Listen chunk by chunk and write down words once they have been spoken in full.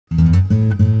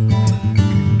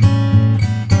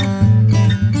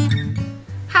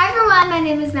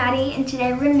name is Maddie, and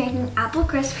today we're going to be making apple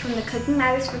crisp from the Cooking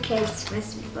Matters for Kids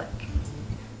recipe book.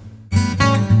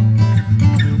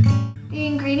 The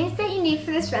ingredients that you need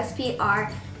for this recipe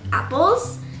are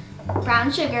apples,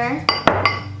 brown sugar,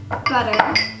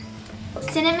 butter,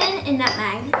 cinnamon and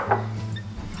nutmeg,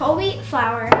 whole wheat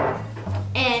flour,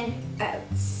 and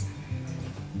oats.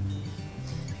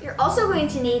 You're also going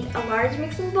to need a large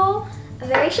mixing bowl, a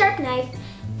very sharp knife,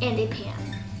 and a pan.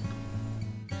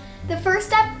 The first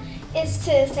step is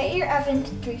to set your oven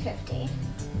to 350.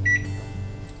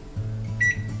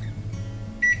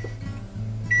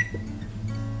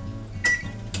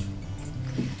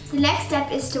 The next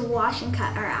step is to wash and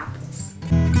cut our apples.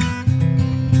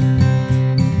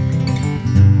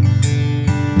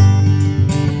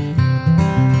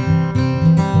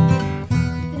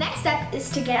 The next step is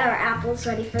to get our apples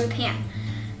ready for the pan.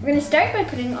 We're going to start by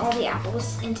putting all the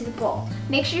apples into the bowl.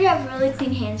 Make sure you have really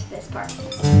clean hands for this part.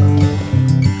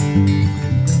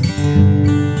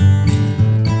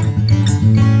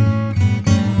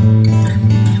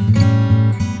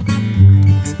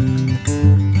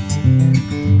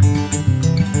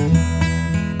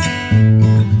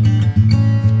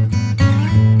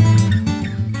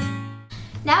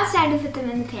 Now it's time to put them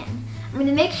in the pan. I'm going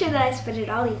to make sure that I spread it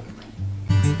all evenly.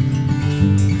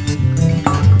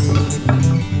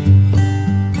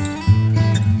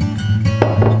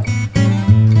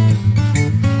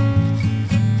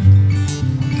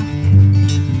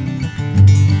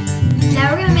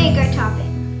 Now we're going to make our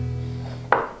topping.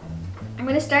 I'm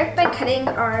going to start by cutting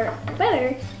our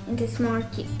butter into smaller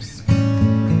cubes.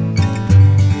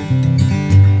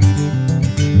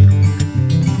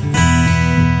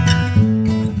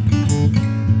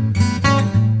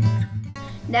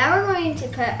 Now we're going to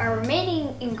put our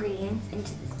remaining ingredients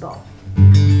into this bowl.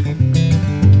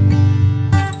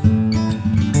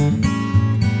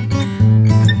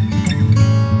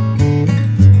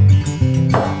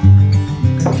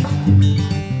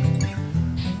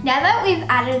 Now that we've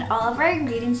added all of our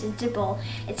ingredients into the bowl,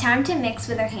 it's time to mix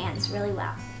with our hands really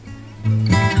well.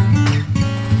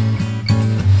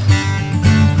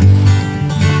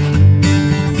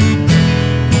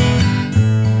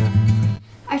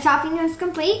 Our topping is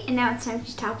complete, and now it's time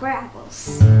to top our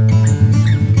apples.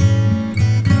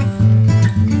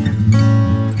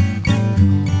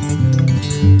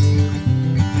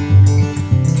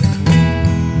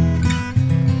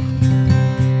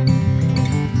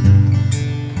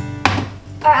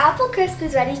 Our apple crisp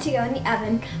is ready to go in the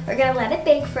oven. We're going to let it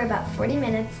bake for about 40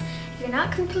 minutes. If you're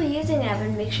not comfortable using the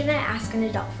oven, make sure to ask an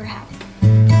adult for help.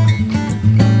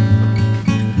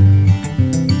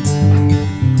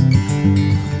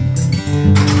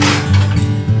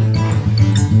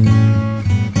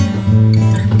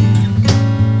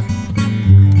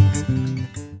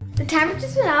 The timer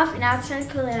just went off, and now it's time to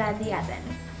pull it out of the oven.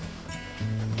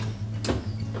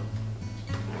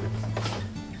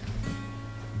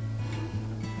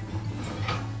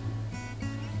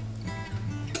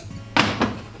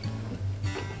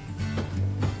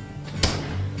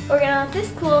 We're going to let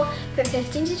this cool for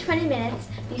 15 to 20 minutes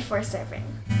before serving.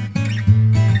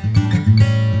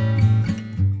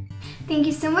 Thank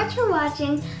you so much for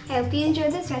watching. I hope you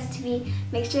enjoyed this recipe.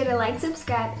 Make sure to like,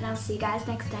 subscribe, and I'll see you guys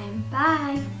next time.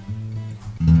 Bye!